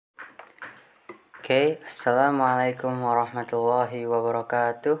Okay, Assalamualaikum warahmatullahi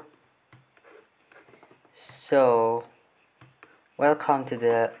wabarakatuh. So, welcome to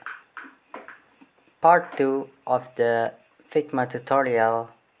the part 2 of the Figma tutorial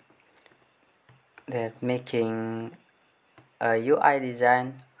that making a UI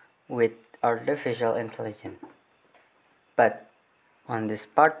design with artificial intelligence. But on this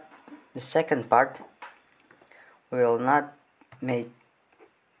part, the second part, we will not make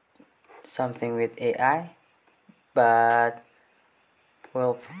something with AI, but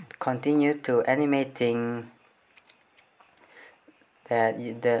we'll continue to animating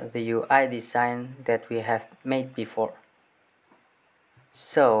the UI design that we have made before.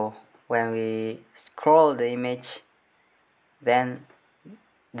 So when we scroll the image, then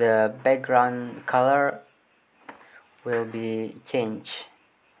the background color will be changed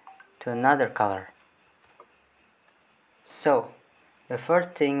to another color. So the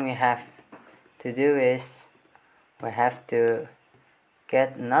first thing we have to do is we have to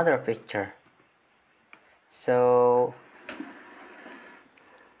get another picture. So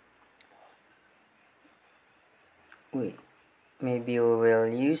maybe we will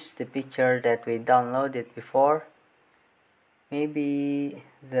use the picture that we downloaded before. Maybe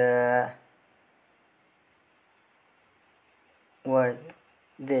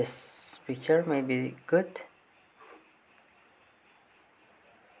this picture may be good.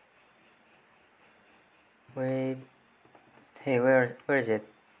 Wait, hey, where is it?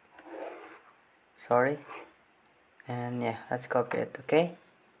 Sorry. And yeah, let's copy it. Okay,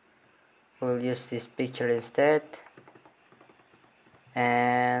 we'll use this picture instead,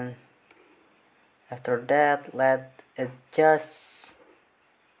 and after that let's adjust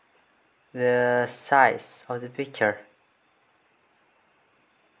the size of the picture.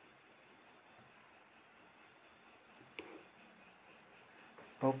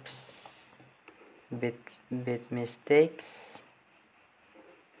 Oops, bit mistakes.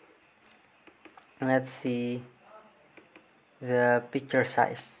 Let's see the picture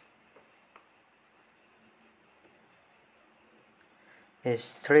size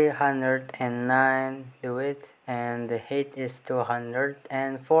is 309 the width, and the height is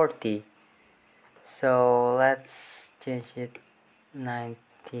 240. So let's change it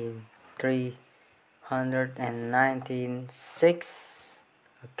 396.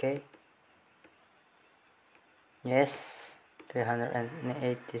 Okay, yes,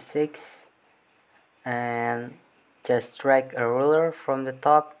 386, and just drag a ruler from the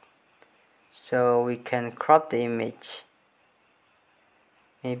top so we can crop the image.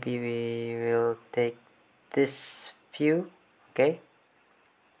 Maybe we will take this view. Okay,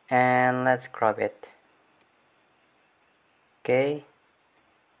 and let's crop it. Okay,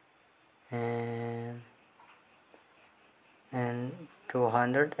 and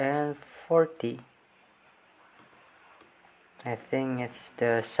 240. I think it's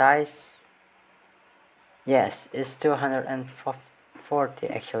the size. Yes, it's 240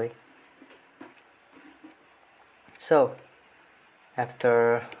 actually. So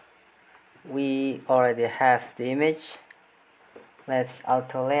after we already have the image, let's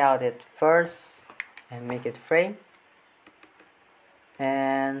auto layout it first and make it frame,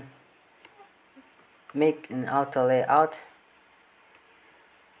 and make an auto layout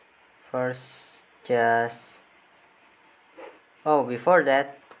first. Before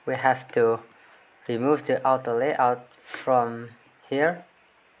that we have to remove the auto layout from here.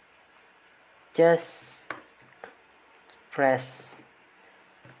 Just press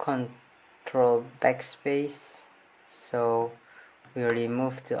Ctrl backspace, so we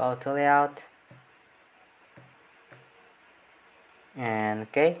remove the auto layout, and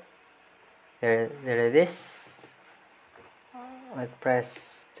okay, there it is. Let's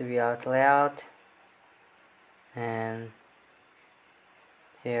press to be auto layout, and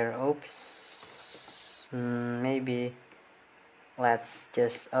here, oops, maybe let's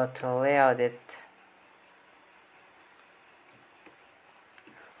just auto layout it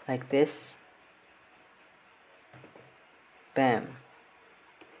like this. Bam,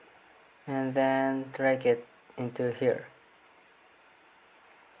 and then drag it into here.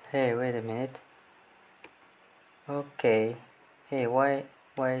 Hey, wait a minute. Okay, hey, why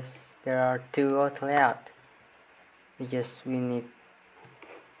is there are two auto layout? We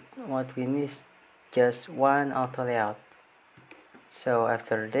need just one auto layout. So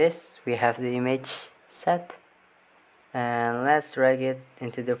after this we have the image set, and let's drag it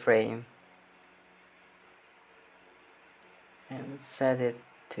into the frame and set it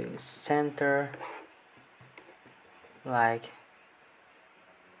to center, like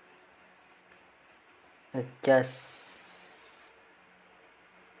adjust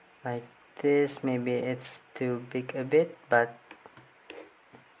like this. Maybe it's too big a bit, but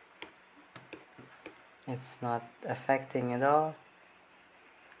it's not affecting at all.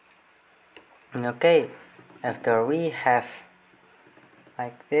 Okay, after we have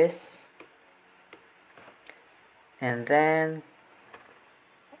like this, and then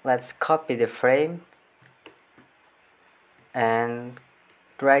let's copy the frame and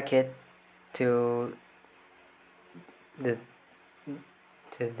drag it to the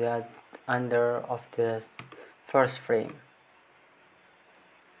under of the first frame,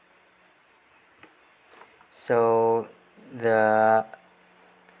 so the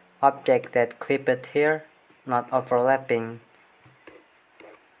object that clipped here not overlapping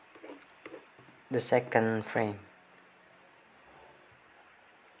the second frame.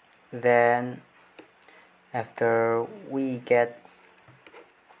 Then after we get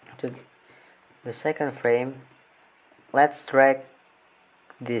to the second frame, let's drag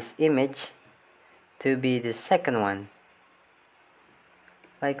this image to be the second one,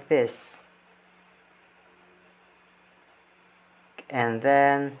 like this. And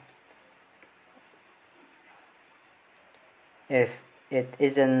then if it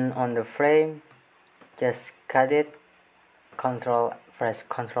isn't on the frame, just cut it, press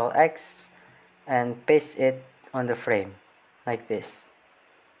Ctrl X and paste it on the frame, like this.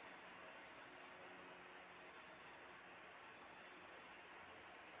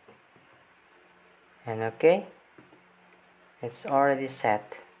 And okay, it's already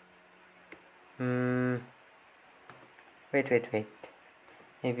set. Wait.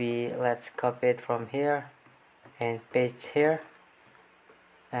 Maybe let's copy it from here and paste here,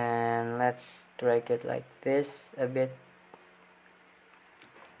 and let's drag it like this a bit,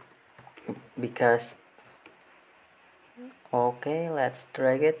 because okay, let's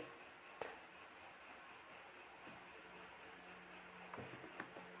drag it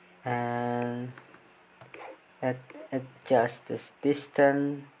and adjust this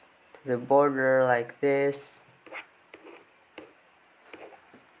distance to the border like this.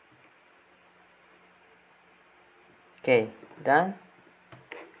 Okay, done.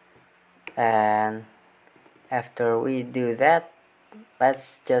 And after we do that,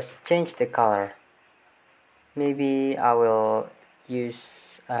 let's just change the color. Maybe I will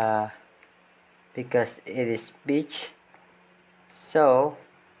use because it is beach, so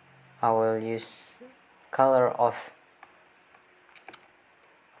I will use color of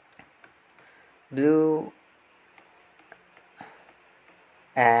blue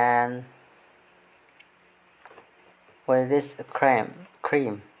and what is this? A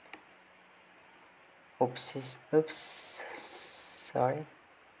cream. Oops, sorry.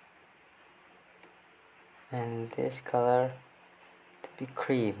 And this color to be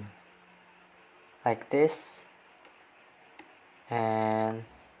cream, like this. And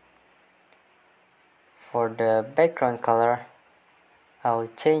for the background color, I'll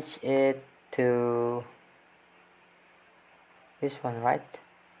change it to this one, right?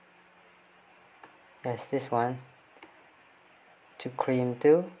 Yes, this one, to cream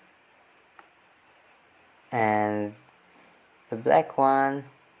too. And the black one,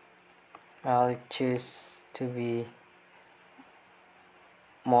 I'll choose to be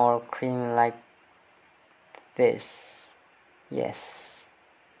more cream, like this. Yes,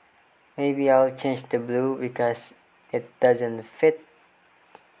 maybe I'll change the blue because it doesn't fit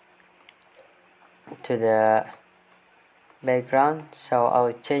to the background, so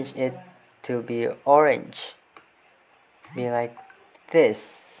I'll change it to be orange, be like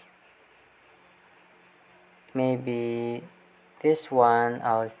this. Maybe this one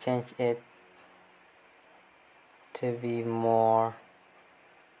I'll change it to be more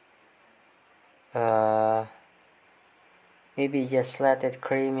maybe just let it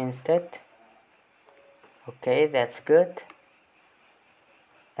cream instead. Okay, that's good.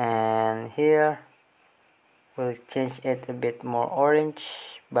 And here we'll change it a bit more orange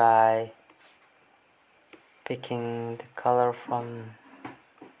by picking the color from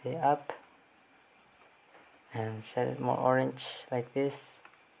the up and set it more orange, like this.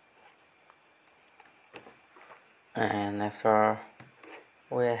 And after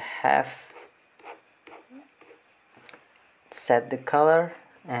we have set the color,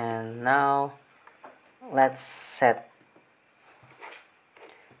 and now let's set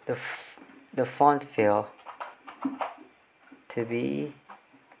the font fill to be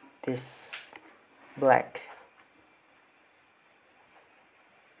this black.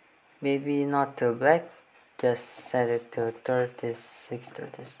 Maybe not too black, just set it to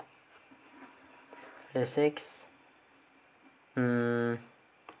 36.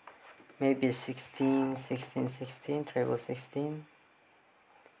 Maybe 16, 16, 16, treble 16.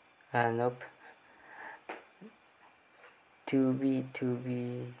 Nope. 2B,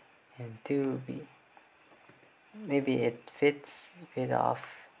 2B, and 2B. Maybe it fit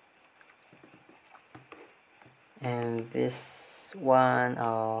off. And this one,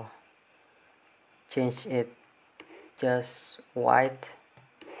 I'll change it just white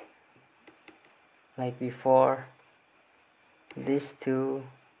like before. These two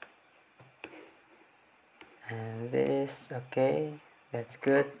and this. Okay, that's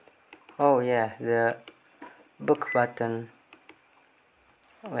good. Oh yeah, the book button,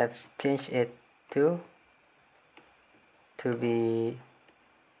 let's change it to be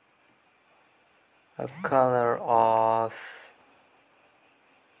a color of,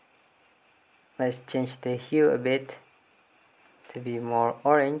 let's change the hue a bit to be more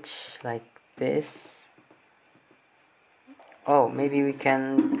orange like this. Oh, maybe we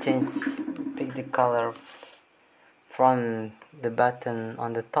can pick the color from the button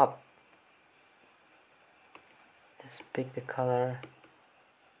on the top. Let's pick the color,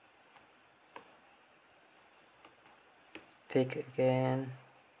 pick again,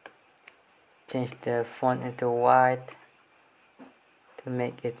 change the font into white to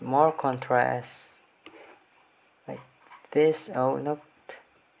make it more contrast like this. Oh nope,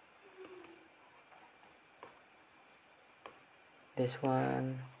 this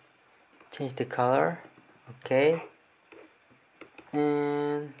one, change the color. Okay,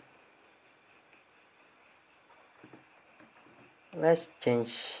 and let's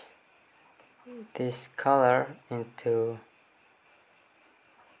change this color into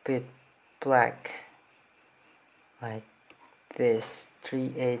bit black like this.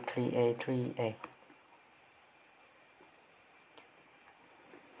 3A, 3A, 3A.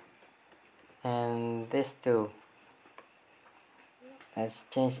 And this too, let's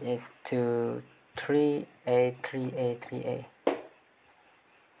change it to 3A, 3A, 3A.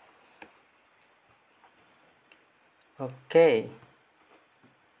 Okay,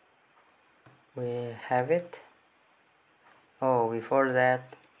 we have it. Oh, before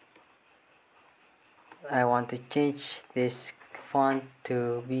that, I want to change this font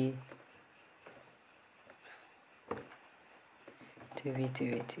to be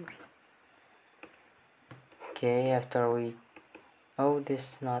okay. After we, oh,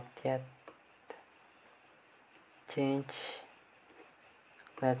 this not yet change.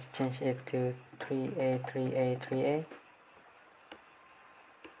 Let's change it to 3A, 3A, 3A,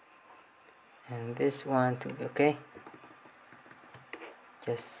 and this one to be okay.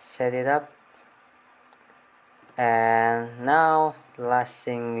 Just set it up, and now the last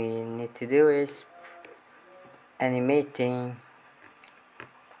thing we need to do is animating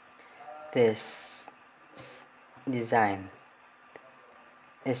this design.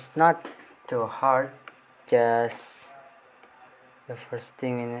 It's not too hard, just the first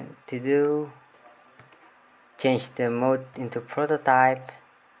thing we need to do, change the mode into prototype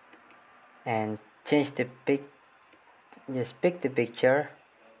and change the just pick the picture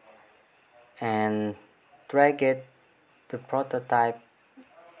and drag it, the prototype,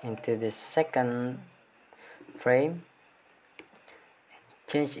 into the second frame,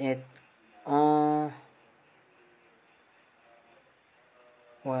 change it on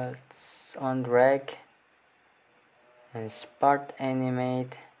what's on drag and start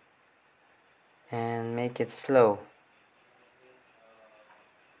animate and make it slow.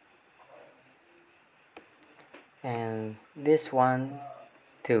 And this one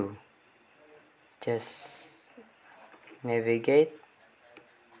too, just navigate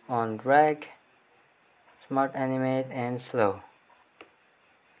on drag, smart animate and slow.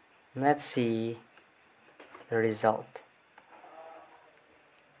 Let's see the result.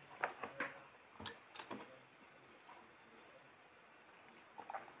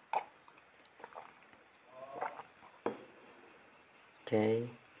 Okay,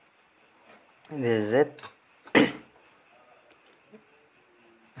 this is it.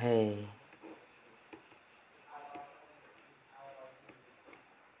 Hey,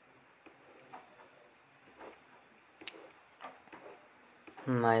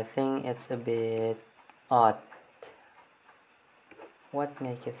 I think it's a bit odd. What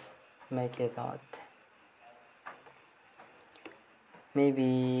make it odd?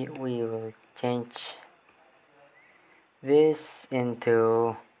 Maybe we will change this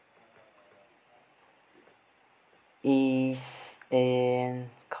into ease and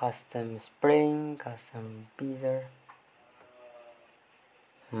custom spring, custom bezier.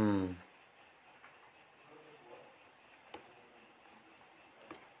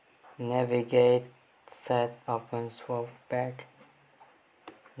 Navigate, set, open, swap back.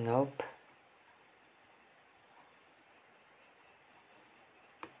 Nope.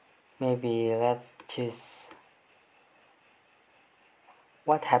 maybe let's choose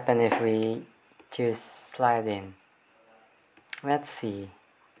what happens if we choose slide in. Let's see.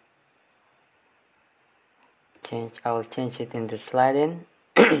 I will change it into slide in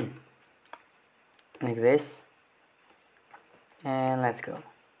like this, and let's go.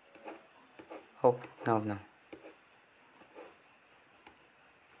 Oh, no,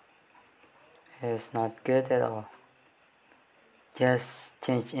 it's not good at all. Just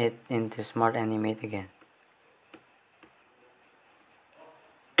change it into smart animate again.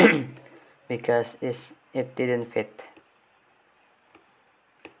 Because it didn't fit.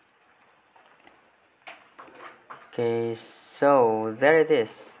 Okay, so there it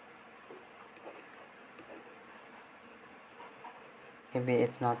is. Maybe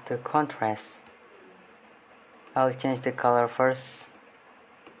it's not the contrast. I'll change the color first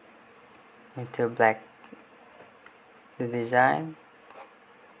into black. The design,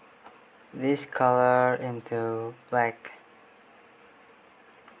 this color into black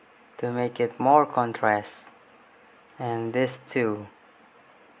to make it more contrast, and this too.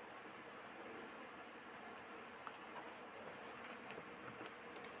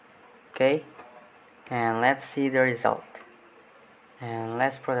 Okay, and let's see the result, and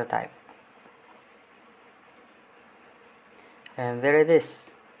let's prototype. And there it is.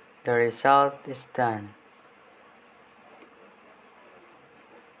 The result is done.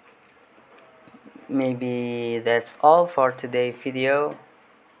 Maybe that's all for today's video,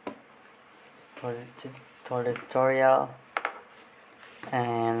 for the tutorial,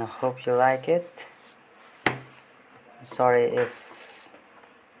 and hope you like it. Sorry if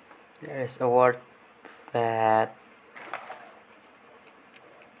there is a word that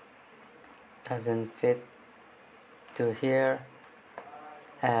doesn't fit to here,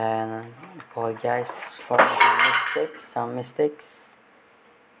 and apologize for some mistakes,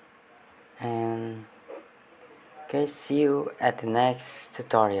 and okay, see you at the next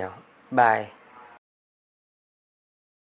tutorial. Bye.